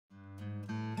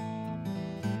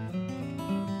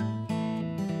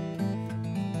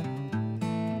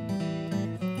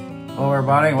Hello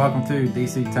everybody, welcome to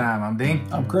DC Time. I'm Dean.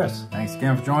 I'm Chris. Thanks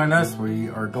again for joining us. We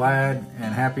are glad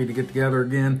and happy to get together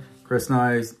again. Chris and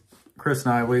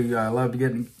I, we love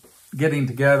to getting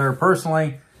together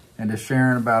personally and just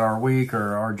sharing about our week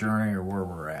or our journey or where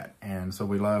we're at. And so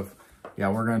we love,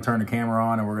 we're going to turn the camera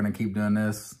on and we're going to keep doing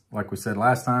this. Like we said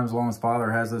last time, as long as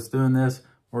Father has us doing this,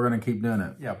 we're going to keep doing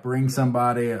it. Yeah, bring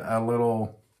somebody a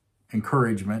little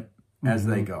encouragement as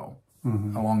they go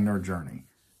along their journey.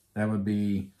 That would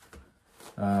be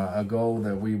a goal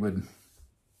that we would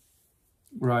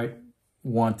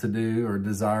want to do or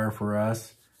desire for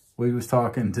us. We was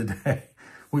talking today.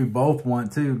 We both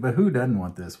want to, but who doesn't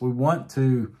want this? We want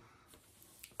to,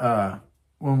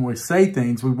 when we say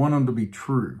things, we want them to be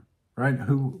true, right?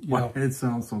 It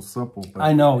sounds so simple. But,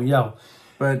 I know, yeah.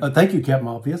 But thank you, Captain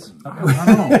Obvious. I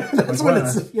don't know. That's what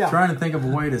it's, trying to think of a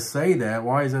way to say that.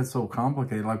 Why is that so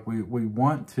complicated? Like we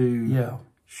want to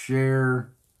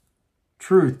share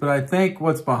truth. But I think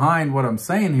what's behind what I'm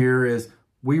saying here is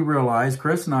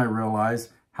Chris and I realize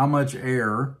how much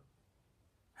error,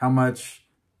 how much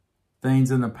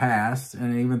things in the past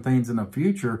and even things in the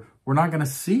future, we're not going to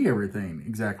see everything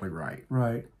exactly right.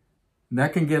 Right.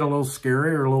 That can get a little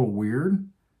scary or a little weird.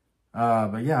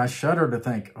 But yeah, I shudder to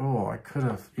think, oh, I could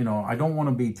have, I don't want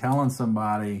to be telling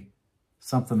somebody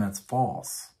something that's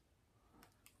false.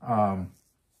 But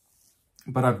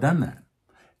I've done that.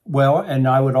 Well, and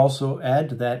I would also add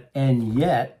to that, and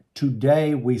yet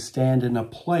today we stand in a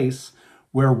place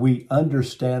where we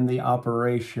understand the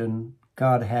operation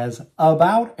God has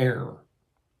about error.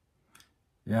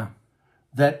 Yeah.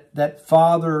 That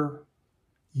Father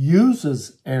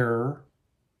uses error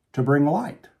to bring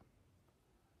light.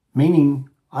 Meaning,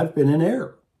 I've been in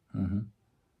error.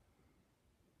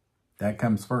 That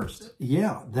comes first.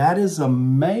 Yeah, that is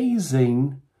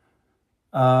amazing.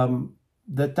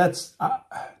 That's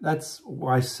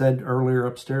why I said earlier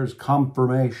upstairs,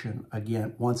 confirmation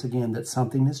once again, that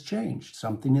something has changed.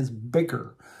 Something is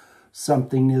bigger.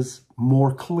 Something is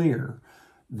more clear.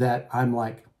 That I'm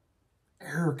like,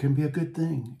 error can be a good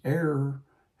thing. Error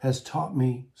has taught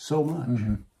me so much.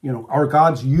 Our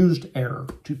God's used error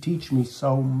to teach me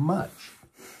so much.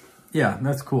 Yeah,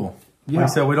 that's cool. Yeah.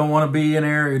 Like I said, we don't want to be in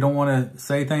error. You don't want to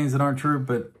say things that aren't true,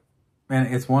 but man,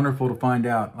 it's wonderful to find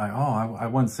out, like, oh, I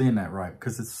wasn't seeing that right,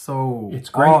 because it's so It's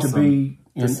great awesome to be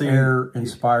in error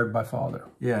inspired by Father.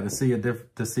 Yeah, to see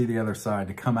the other side,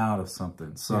 to come out of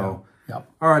something. So, all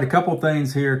right, a couple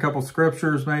things here, a couple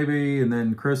scriptures maybe, and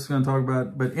then Chris is going to talk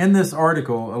about. But in this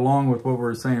article, along with what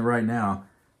we're saying right now,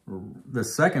 the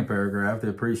second paragraph, the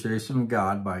appreciation of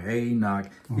God by A. Enoch,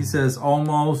 he says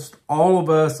almost all of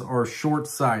us are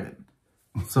short-sighted.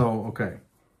 So, okay,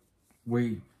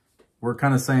 we're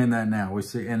kind of saying that now. We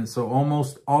see, and so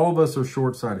almost all of us are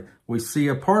short-sighted. We see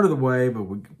a part of the way, but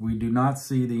we do not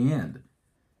see the end.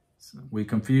 So we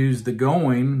confuse the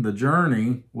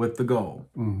journey with the goal,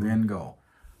 the end goal.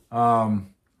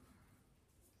 I'm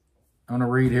going to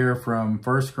read here from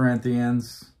 1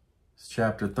 Corinthians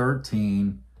chapter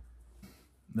 13.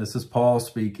 This is Paul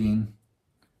speaking.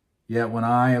 Yet when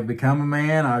I have become a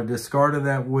man, I've discarded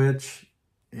that which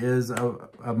is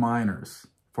of minors.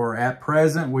 For at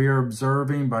present we are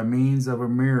observing by means of a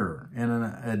mirror in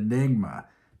an enigma,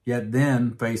 yet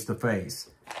then face to face.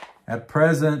 At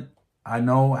present I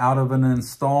know out of an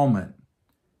installment,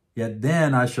 yet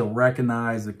then I shall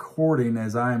recognize according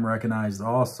as I am recognized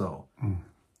also.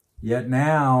 Yet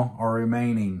now are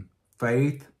remaining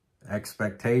faith,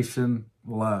 expectation,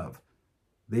 love.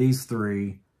 These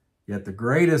three, yet the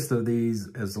greatest of these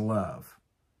is love.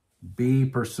 Be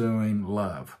pursuing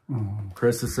love.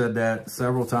 Chris has said that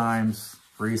several times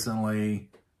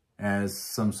recently as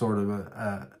some sort of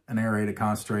an area to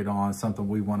concentrate on, something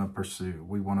we want to pursue.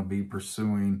 We want to be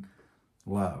pursuing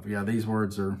love. Yeah, these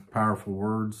words are powerful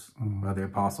words by the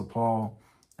Apostle Paul.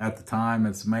 At the time,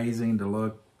 it's amazing to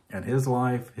look at his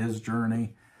life, his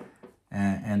journey,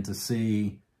 and to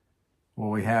see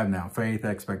what we have now. Faith,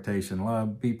 expectation,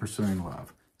 love. Be pursuing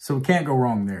love. So we can't go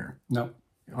wrong there. No.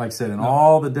 Like I said, in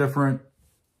all the different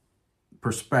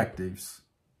perspectives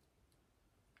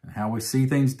and how we see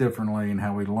things differently and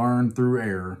how we learn through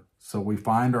error, so we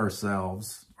find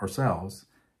ourselves,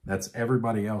 that's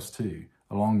everybody else too,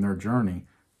 along their journey,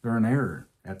 they're in error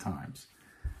at times.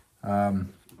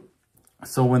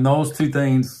 So when those two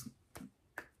things,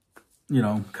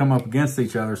 come up against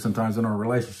each other sometimes in our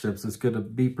relationships, it's good to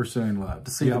be pursuing love,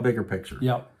 to see the bigger picture.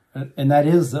 Yep. And that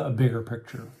is a bigger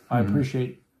picture. I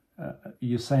appreciate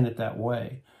you saying it that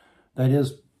way. That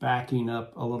is backing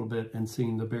up a little bit and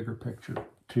seeing the bigger picture,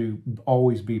 to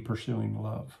always be pursuing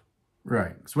love.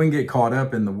 Right. So we can get caught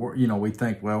up in the, we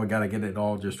think, well, we got to get it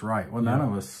all just right. Well, none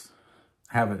of us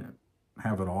have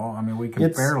have it all. I mean, we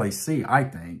can barely see, I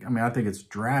think. I mean, I think it's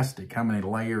drastic how many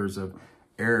layers of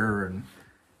error and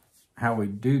how we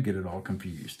do get it all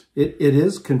confused. It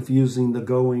is confusing, the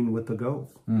going with the go.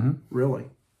 Really.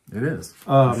 It is,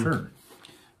 for sure.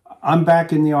 I'm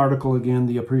back in the article again,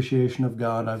 The Appreciation of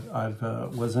God. I've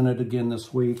was in it again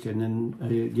this week and then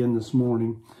again this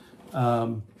morning.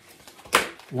 One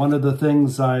of the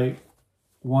things I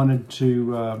wanted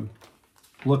to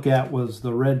look at was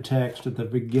the red text at the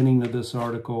beginning of this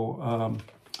article.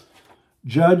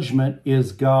 Judgment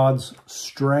is God's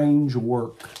strange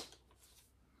work.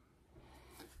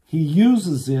 He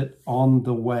uses it on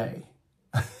the way.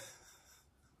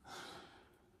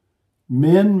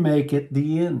 Men make it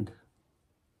the end.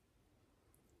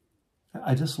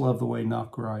 I just love the way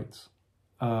Knock writes.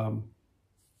 No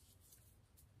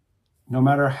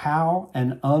matter how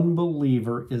an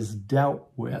unbeliever is dealt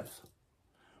with,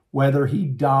 whether he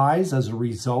dies as a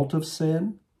result of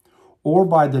sin or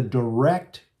by the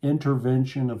direct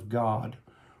intervention of God,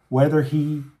 whether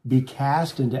he be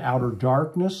cast into outer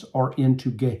darkness or into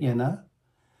Gehenna,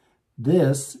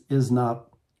 this is not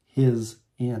his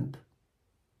end.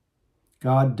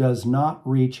 God does not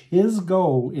reach his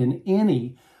goal in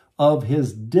any of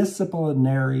his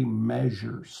disciplinary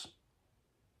measures.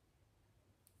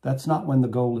 That's not when the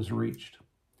goal is reached.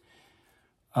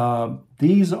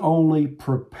 These only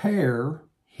prepare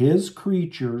his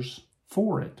creatures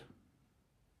for it.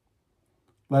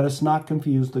 Let us not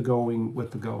confuse the going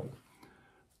with the goal.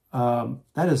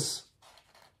 That is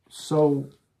so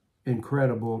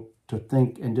incredible to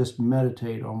think and just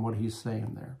meditate on what he's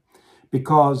saying there.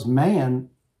 Because man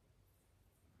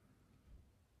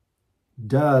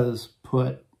does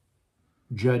put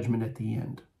judgment at the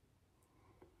end.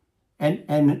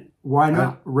 And why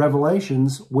not?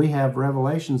 Revelations, we have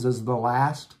Revelations as the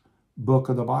last book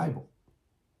of the Bible.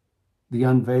 The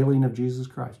unveiling of Jesus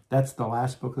Christ. That's the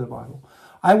last book of the Bible.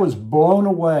 I was blown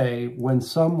away when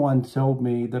someone told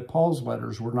me that Paul's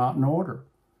letters were not in order.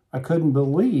 I couldn't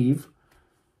believe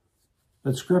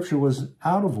that Scripture was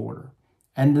out of order.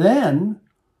 And then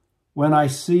when I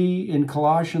see in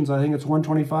Colossians, I think it's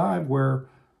 1:25, where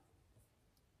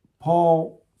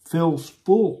Paul fills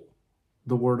full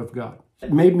the Word of God.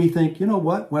 It made me think, you know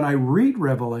what? When I read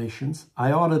Revelations,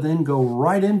 I ought to then go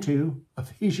right into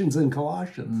Ephesians and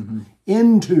Colossians,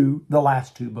 into the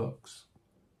last two books.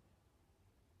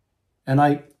 And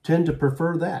I tend to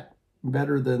prefer that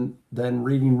better than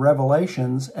reading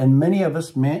Revelations. And many of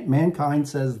us, mankind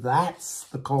says that's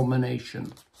the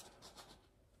culmination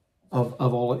of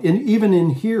all. And even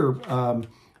in here,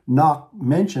 Knock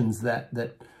mentions that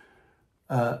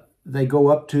they go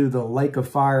up to the lake of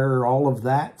fire, all of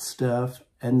that stuff,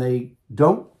 and they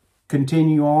don't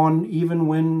continue on even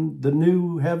when the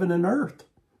new heaven and earth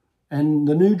and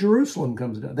the new Jerusalem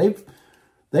comes down.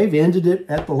 They've ended it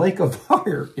at the lake of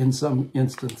fire in some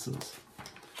instances.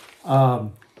 Yeah,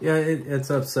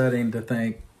 it's upsetting to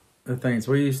think the things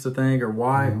we used to think, or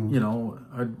why, you know,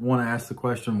 I want to ask the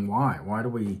question, why? Why do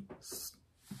we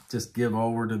just give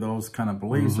over to those kind of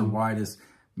beliefs, or why does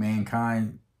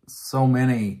mankind, so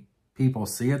many people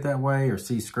see it that way, or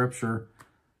see Scripture,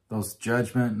 those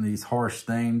judgment and these harsh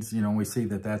things, you know, we see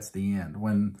that that's the end.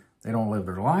 When they don't live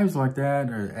their lives like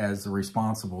that, or as a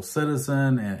responsible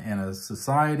citizen in a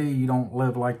society, you don't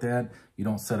live like that. You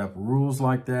don't set up rules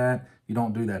like that. You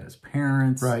don't do that as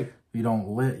parents. Right. You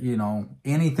don't you know,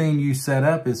 anything you set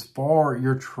up is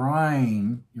you're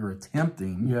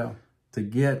attempting to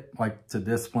get, like, to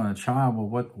discipline a child.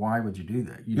 Well, why would you do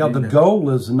that? The goal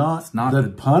is not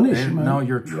the punishment. No,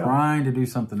 you're trying to do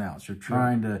something else. You're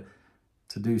trying to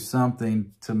do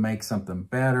something to make something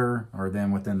better, or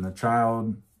then within the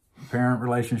child-parent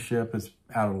relationship is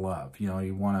out of love. You know,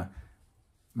 you want to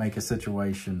make a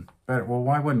situation better. Well,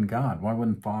 why wouldn't God? Why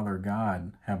wouldn't Father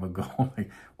God have a goal?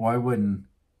 Like, why wouldn't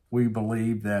we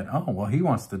believe that, oh, well, he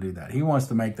wants to do that. He wants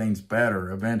to make things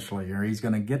better eventually, or he's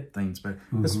going to get things better.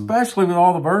 Especially with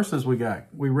all the verses we got.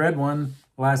 We read one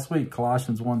last week,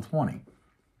 Colossians 1:20.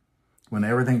 When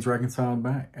everything's reconciled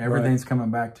back. Everything's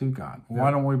coming back to God. Why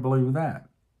don't we believe that?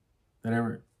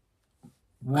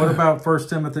 What about 1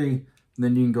 Timothy?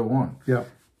 Then you can go on.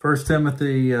 1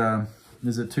 Timothy,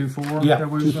 is it 2:4? Yeah,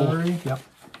 that we 2:4. Yep.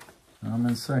 I'm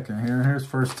in second here. Here's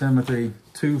 1 Timothy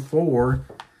 2:4.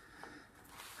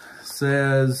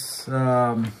 Says,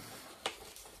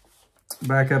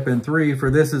 back up in 3,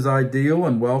 for this is ideal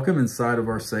and welcome in sight of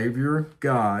our Savior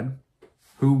God,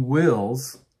 who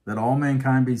wills that all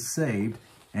mankind be saved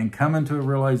and come into a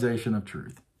realization of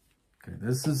truth. Okay,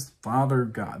 this is Father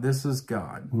God. This is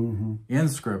God. In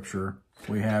Scripture,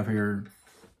 we have here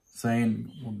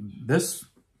saying this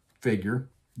figure,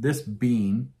 this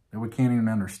being, that we can't even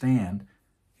understand.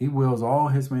 He wills all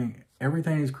his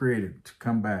everything he's created to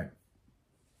come back,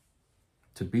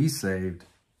 to be saved,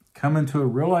 come into a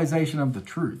realization of the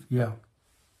truth. Yeah.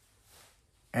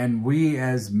 And we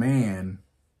as man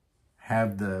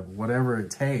have the whatever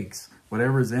it takes,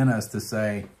 whatever's in us to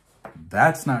say,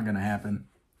 that's not going to happen.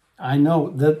 I know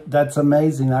that's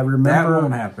amazing. I remember that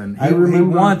won't happen. He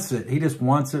wants it. He just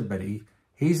wants it, but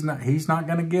he's not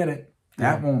going to get it.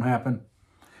 That won't happen.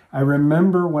 I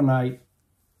remember when I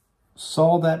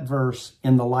saw that verse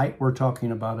in the light we're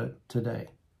talking about it today.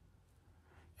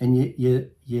 And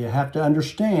you have to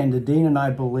understand that Dean and I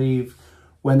believe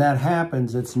when that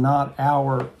happens, it's not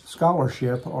our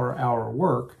scholarship or our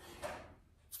work.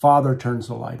 Father turns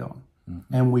the light on.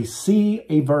 Mm-hmm. And we see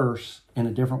a verse in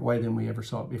a different way than we ever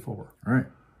saw it before. Right.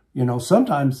 You know,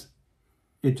 sometimes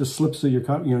it just slips through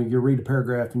your, you read a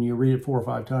paragraph and you read it 4 or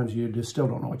 5 times, you just still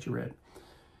don't know what you read.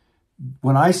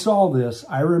 When I saw this,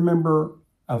 I remember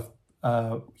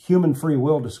a human free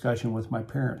will discussion with my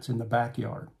parents in the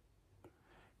backyard.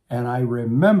 And I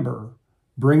remember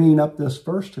bringing up this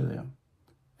verse to them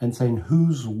and saying,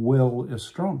 whose will is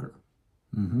stronger?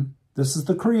 Mm-hmm. This is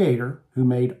the Creator who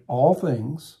made all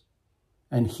things,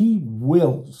 and He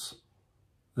wills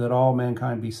that all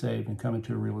mankind be saved and come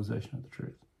into a realization of the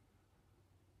truth.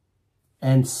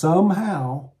 And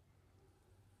somehow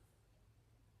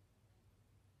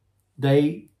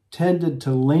they tended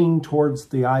to lean towards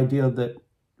the idea that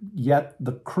yet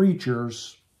the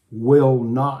creatures will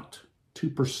not to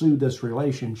pursue this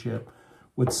relationship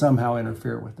would somehow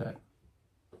interfere with that.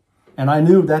 And I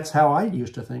knew that's how I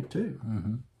used to think too.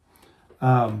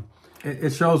 Mm-hmm.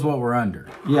 It shows what we're under.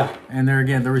 Yeah. And there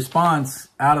again, the response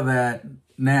out of that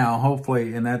now,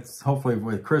 hopefully, and that's hopefully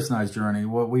with Chris and I's journey,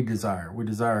 what we desire. We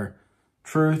desire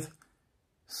truth.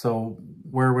 So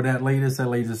where would that lead us? That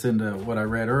leads us into what I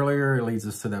read earlier. It leads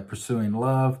us to that pursuing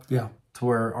love. Yeah. To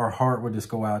where our heart would just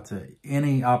go out to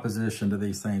any opposition to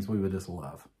these things. We would just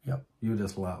love. Yep. You would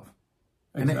just love.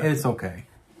 Exactly. And it's okay.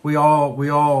 We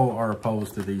all are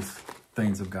opposed to these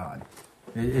things of God.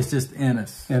 It's just in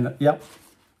us. And yep,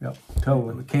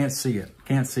 totally. We can't see it.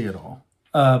 Can't see it all.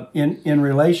 In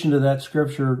relation to that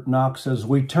scripture, Knox says,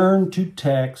 we turn to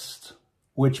texts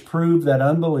which prove that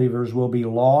unbelievers will be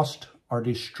lost or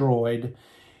destroyed.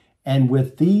 And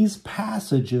with these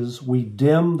passages, we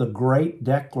dim the great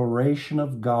declaration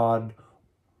of God,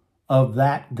 of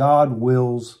that God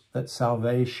wills that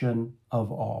salvation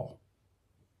of all.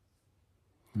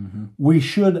 Mm-hmm. We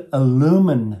should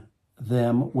illumine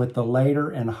them with the later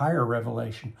and higher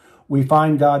revelation. We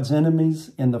find God's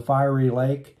enemies in the fiery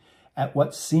lake at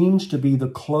what seems to be the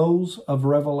close of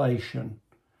revelation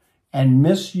and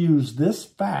misuse this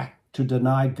fact to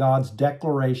deny God's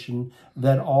declaration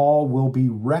that all will be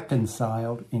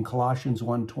reconciled in Colossians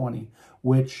 1:20,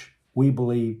 which we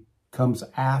believe comes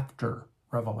after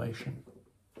Revelation.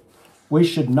 We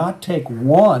should not take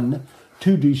one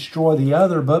to destroy the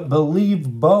other, but believe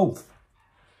both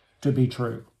to be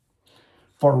true.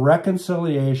 For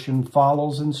reconciliation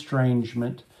follows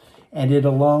estrangement, and it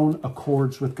alone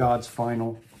accords with God's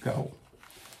final goal.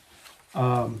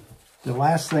 The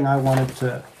last thing I wanted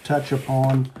to touch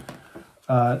upon,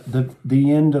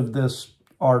 the end of this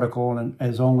article, and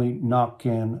as only Knock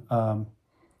can,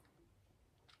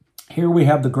 here we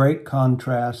have the great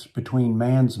contrast between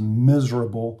man's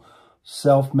miserable,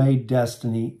 self-made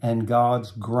destiny and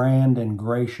God's grand and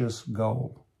gracious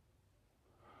goal.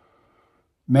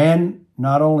 Man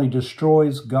not only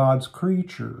destroys God's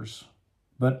creatures,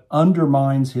 but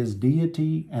undermines his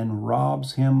deity and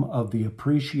robs him of the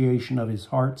appreciation of his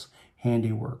heart's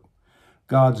handiwork.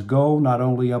 God's goal not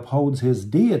only upholds his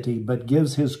deity, but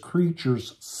gives his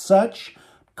creatures such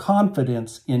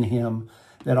confidence in him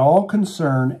that all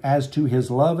concern as to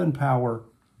his love and power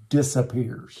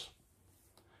disappears.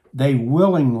 They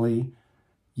willingly,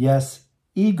 yes,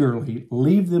 eagerly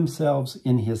leave themselves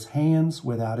in his hands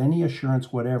without any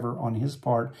assurance whatever on his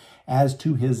part as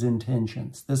to his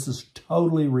intentions. This is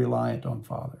totally reliant on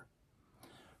Father.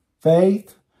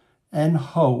 Faith and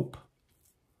hope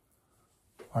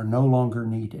are no longer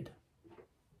needed.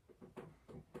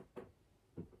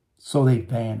 So they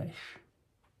vanish,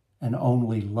 and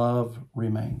only love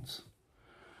remains.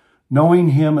 Knowing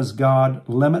him as God,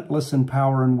 limitless in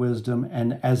power and wisdom,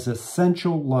 and as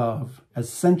essential love,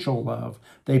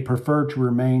 they prefer to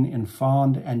remain in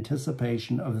fond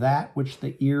anticipation of that which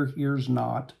the ear hears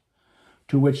not,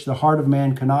 to which the heart of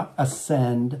man cannot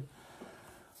ascend,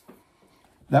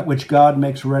 that which God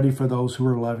makes ready for those who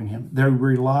are loving him. They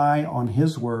rely on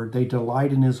his word, they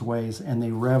delight in his ways, and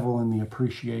they revel in the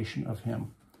appreciation of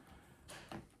him.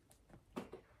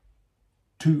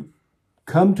 To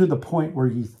come to the point where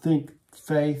you think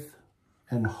faith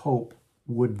and hope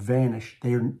would vanish.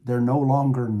 They're no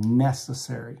longer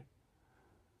necessary.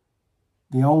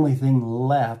 The only thing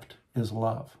left is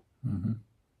love. Mm-hmm.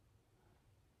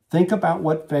 Think about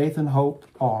what faith and hope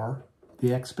are.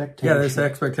 The expectation. Yeah, this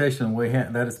expectation we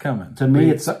have that is coming. To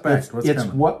me, it's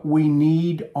what we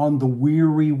need on the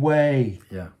weary way.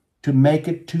 Yeah. To make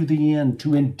it to the end,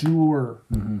 to endure.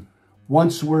 Mm-hmm.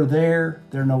 Once we're there,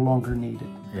 they're no longer needed.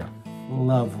 Yeah.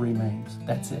 Love remains.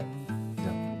 That's it.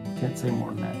 Yeah. Can't say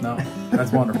more than that. No,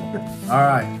 that's wonderful. All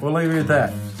right, we'll leave you at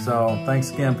that. So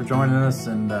thanks again for joining us,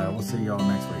 and we'll see you all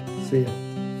next week. See ya.